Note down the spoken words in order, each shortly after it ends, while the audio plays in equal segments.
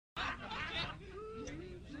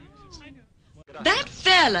That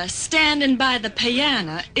fella standing by the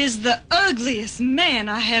piano is the ugliest man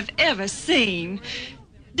I have ever seen.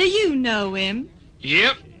 Do you know him?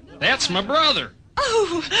 Yep, that's my brother.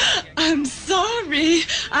 Oh, I'm sorry.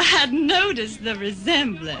 I hadn't noticed the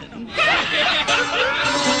resemblance.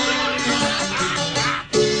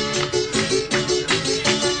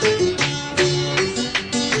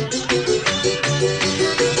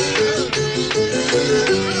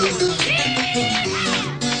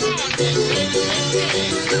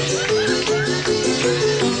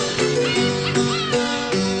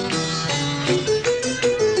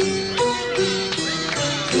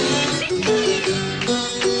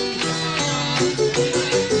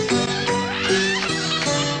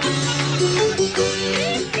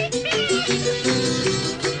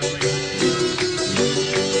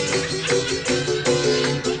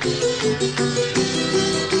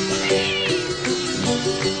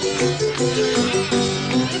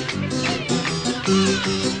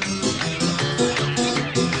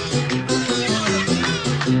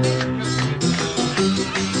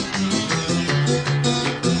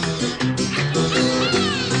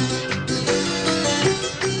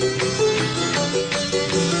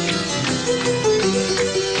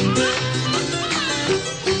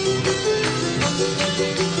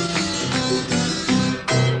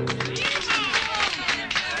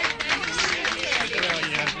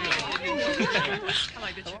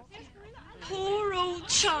 Poor old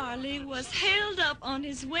Charlie was held up on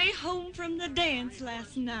his way home from the dance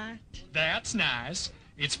last night. That's nice.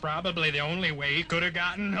 It's probably the only way he could have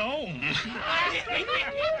gotten home.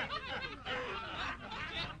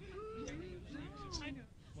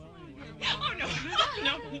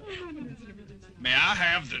 May I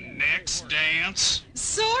have the next dance?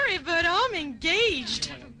 Sorry, but I'm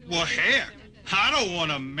engaged. Well, heck, I don't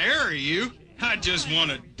want to marry you. I just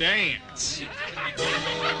want to dance.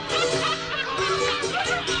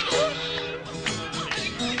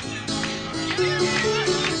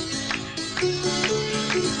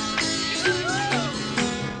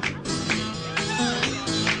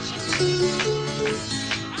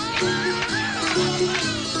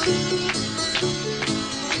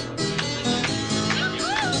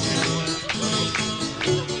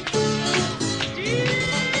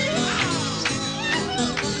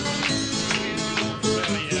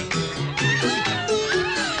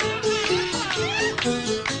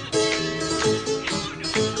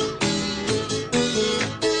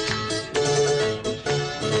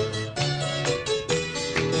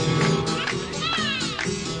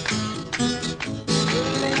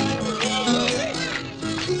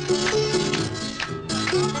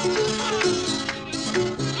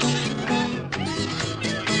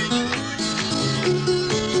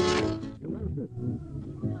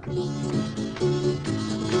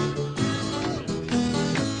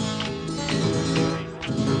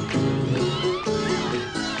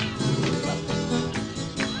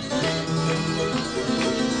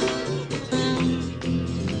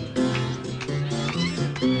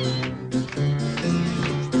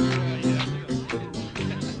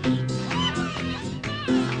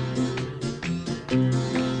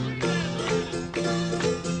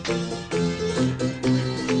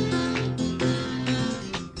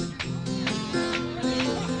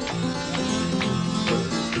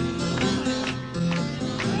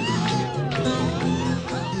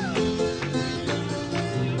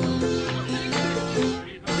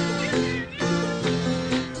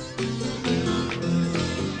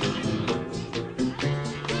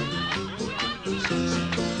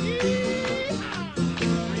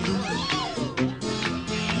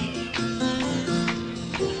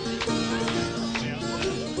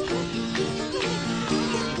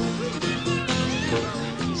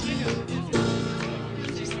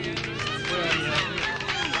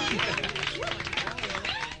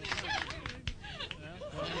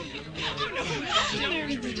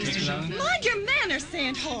 Mind your manners,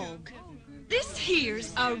 Sandhog. This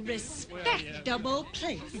here's a respectable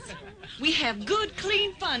place. We have good,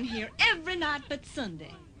 clean fun here every night but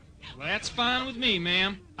Sunday. Well, that's fine with me,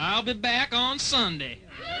 ma'am. I'll be back on Sunday.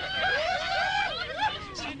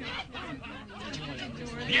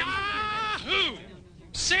 Yahoo!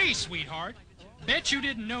 Say, sweetheart, bet you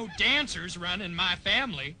didn't know dancers run in my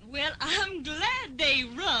family. Well, I'm glad they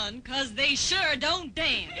run, 'cause they sure don't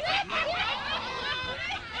dance.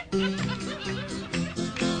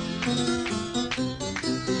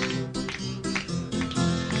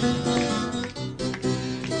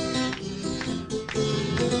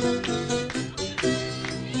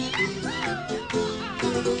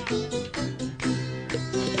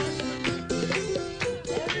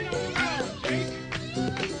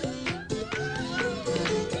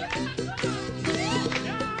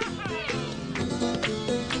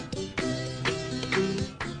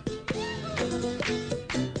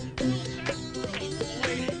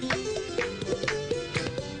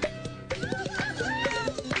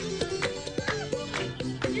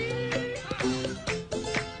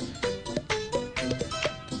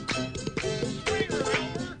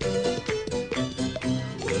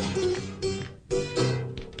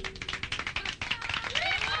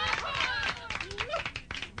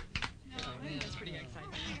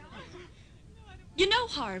 You know,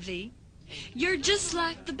 Harvey, you're just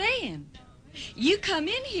like the band. You come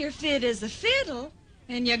in here fit as a fiddle,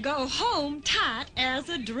 and you go home tight as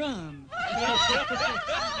a drum.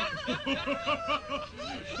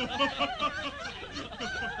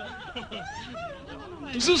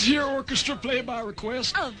 Does this here orchestra play by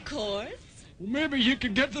request? Of course. Well, maybe you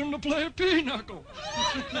could get them to play a pinochle.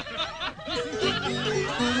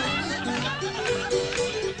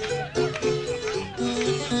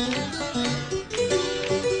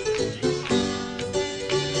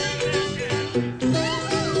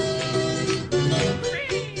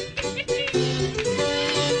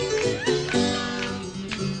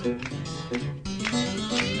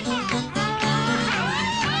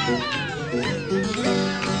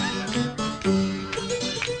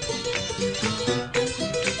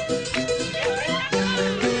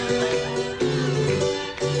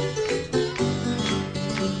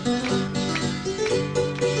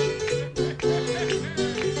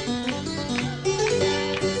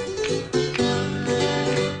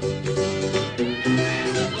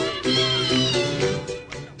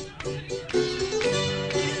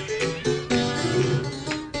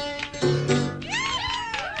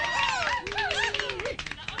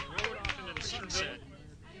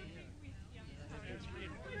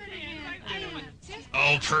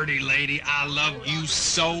 Oh, pretty lady, I love you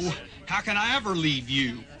so. How can I ever leave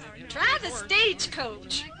you? Try the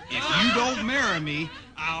stagecoach. If you don't marry me,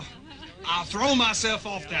 I'll throw myself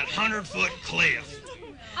off that 100-foot cliff.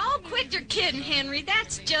 Oh, quit your kidding, Henry.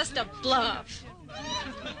 That's just a bluff.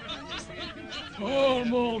 Oh,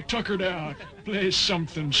 I'm all tuckered out. Play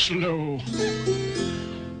something slow.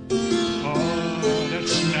 Oh,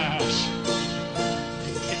 that's nice.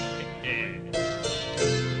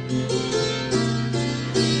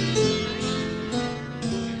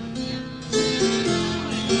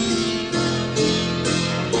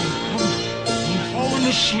 I'm falling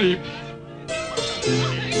asleep.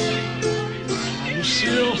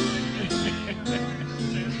 Lucille.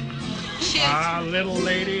 Ah, little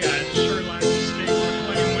lady, I'd sure like to stay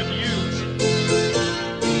playing with you.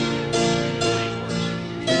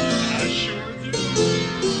 I sure do.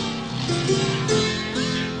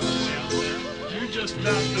 You're just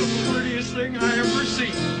about the prettiest thing I ever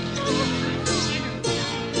seen.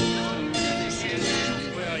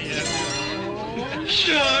 Well, yeah.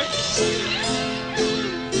 Shucks.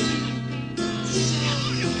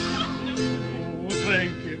 Oh,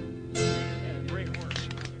 thank you.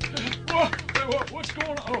 What's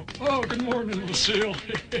going on? Oh, good morning, Lucille.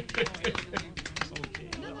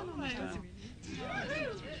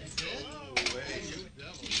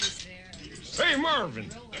 Hey, Marvin,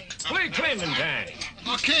 play Clementine.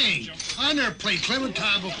 Okay, I never played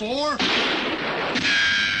Clementine before.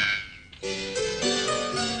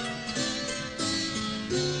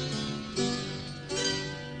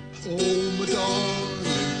 Oh, my darling,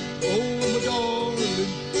 oh, my darling,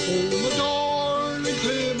 oh, my darling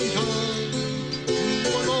Clementine.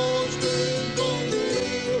 You are lost and gone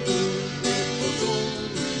forever.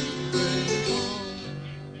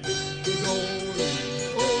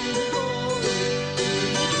 Oh, darling Clementine. Oh, darling, oh,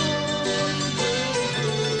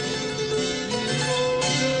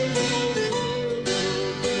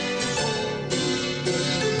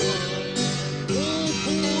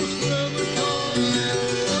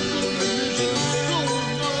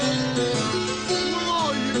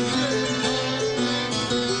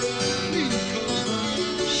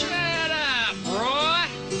 Shut up, Roy.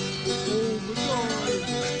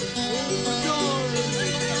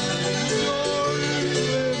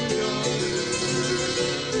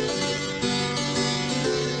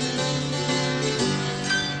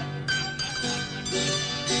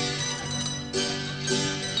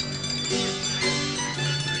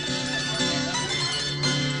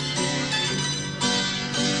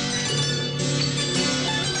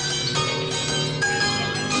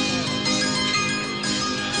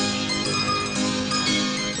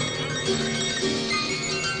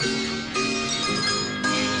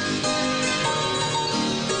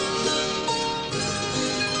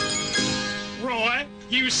 Roy,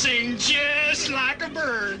 you sing just like a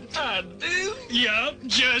bird. I do? Yup,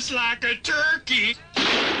 just like a turkey.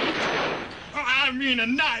 Oh, I mean a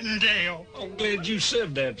nightingale. I'm glad you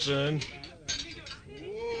said that, son.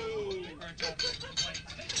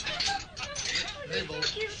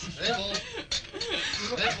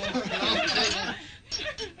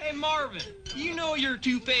 Hey, Marvin, you know your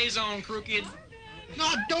toupee's on crooked. No,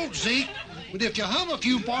 I don't, Zeke. But if you hum a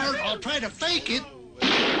few bars, I'll try to fake it.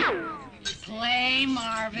 Play,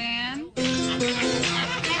 Marvin.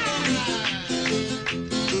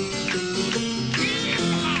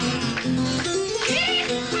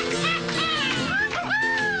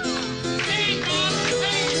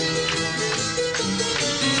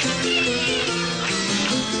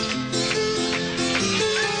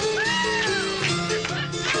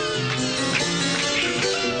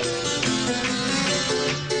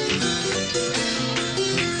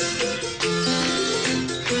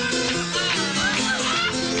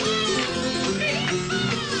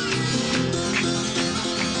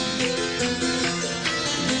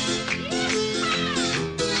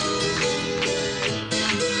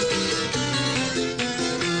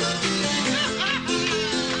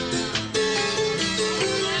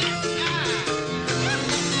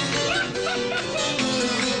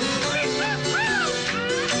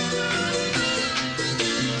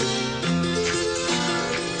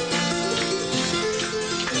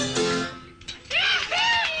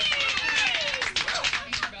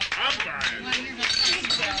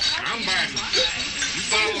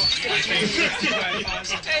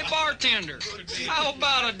 Hey, bartender, how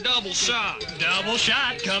about a double shot? Double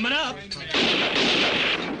shot coming up.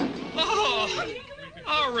 Oh,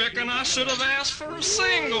 I reckon I should have asked for a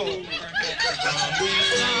single.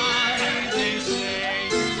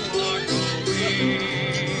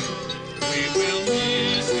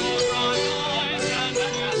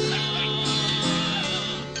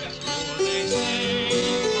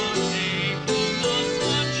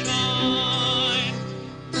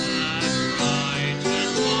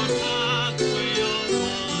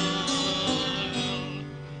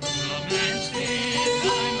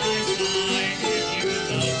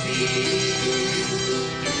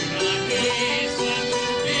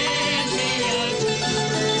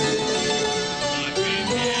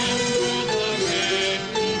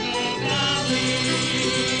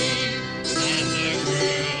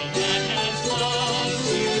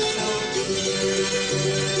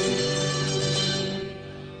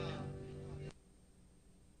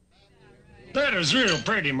 That is real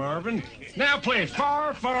pretty, Marvin. Now play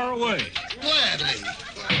Far, Far Away. Gladly.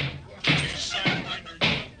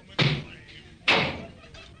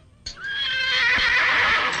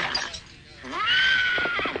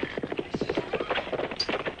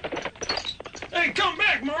 Hey, come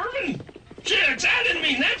back, Marvin. Shucks, I didn't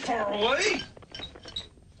mean that far away.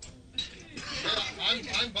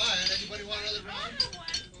 I'm buying. Anybody want another round?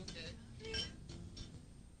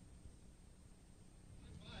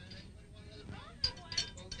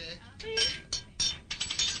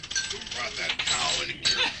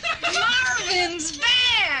 Marvin's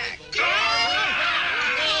back!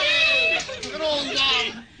 Good old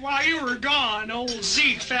Mom. While you were gone, old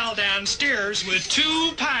Zeke fell downstairs with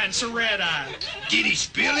 2 pints of red-eye. Did he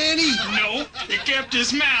spill any? No, he kept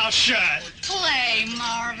his mouth shut. Play,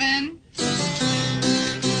 Marvin.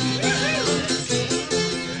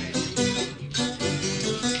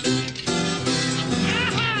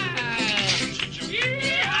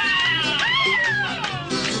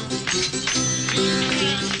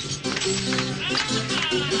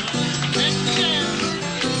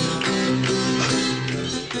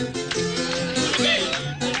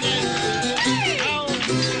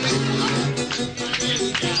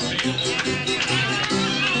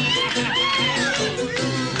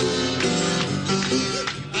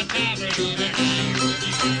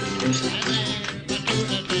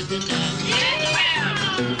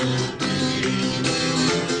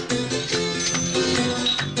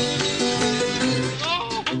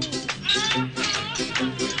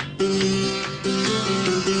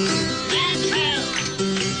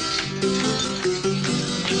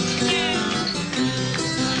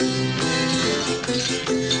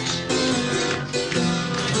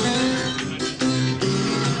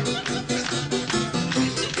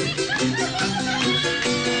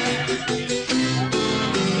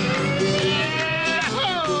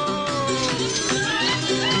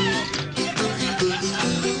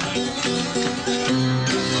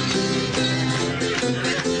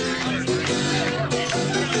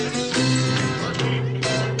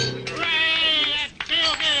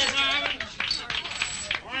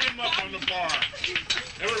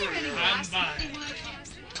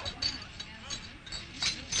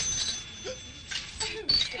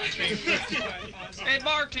 Hey,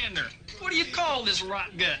 bartender, what do you call this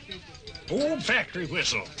rot gut? Old factory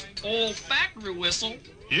whistle. Old factory whistle?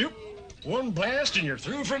 Yep. One blast and you're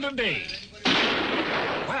through for the day.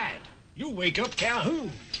 Quiet. You'll wake up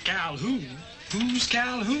Calhoun. Calhoun? Who's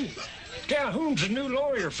Calhoun? Calhoun's a new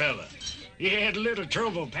lawyer fella. He had a little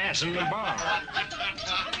trouble passing the bar.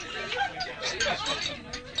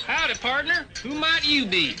 Howdy, partner. Who might you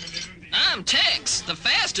be? I'm Tex, the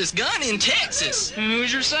fastest gun in Texas. And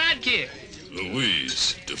who's your sidekick?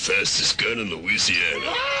 Louise, the fastest gun in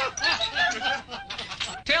Louisiana.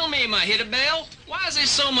 Tell me, my hit-a-bell, why is there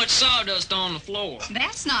so much sawdust on the floor?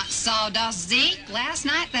 That's not sawdust, Zeke. Last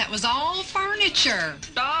night that was all furniture.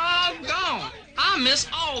 Doggone. I miss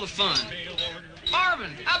all the fun.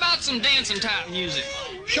 Marvin, how about some dancing type music?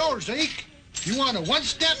 Sure, Zeke. You want a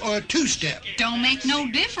one-step or a two-step? Don't make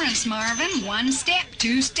no difference, Marvin. 1 step,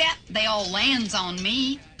 2 step, they all lands on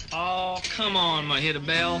me. Oh, come on, my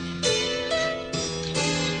hit-a-bell.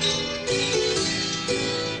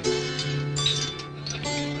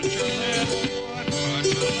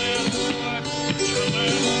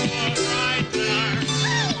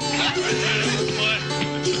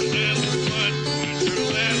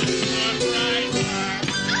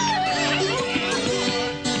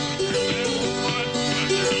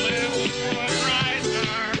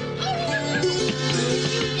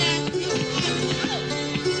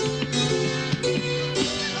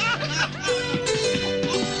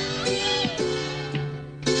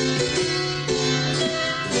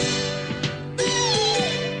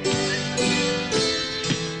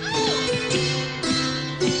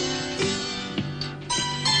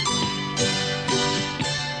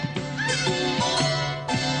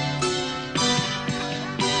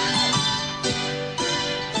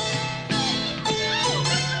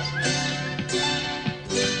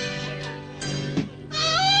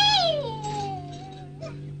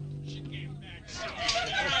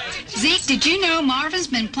 Zeke, did you know Marvin's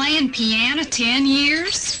been playing piano 10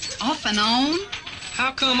 years? Off and on?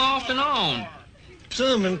 How come off and on?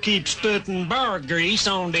 Someone keeps putting bar grease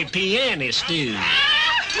on the pianist, too.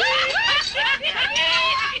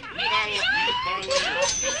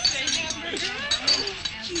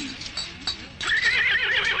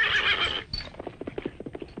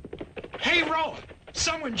 Hey, Roy,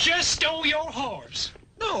 someone just stole your horse.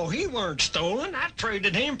 No, he weren't stolen. I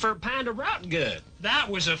traded him for a pint of rotten gut. That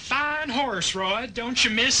was a fine horse, Roy. Don't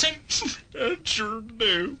you miss him? I sure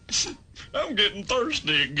do. I'm getting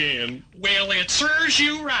thirsty again. Well, it serves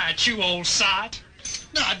you right, you old sot.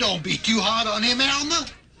 Now, don't be too hard on him, Alma.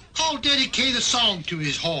 I'll dedicate a song to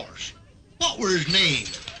his horse. What were his name?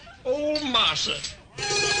 Old Massa.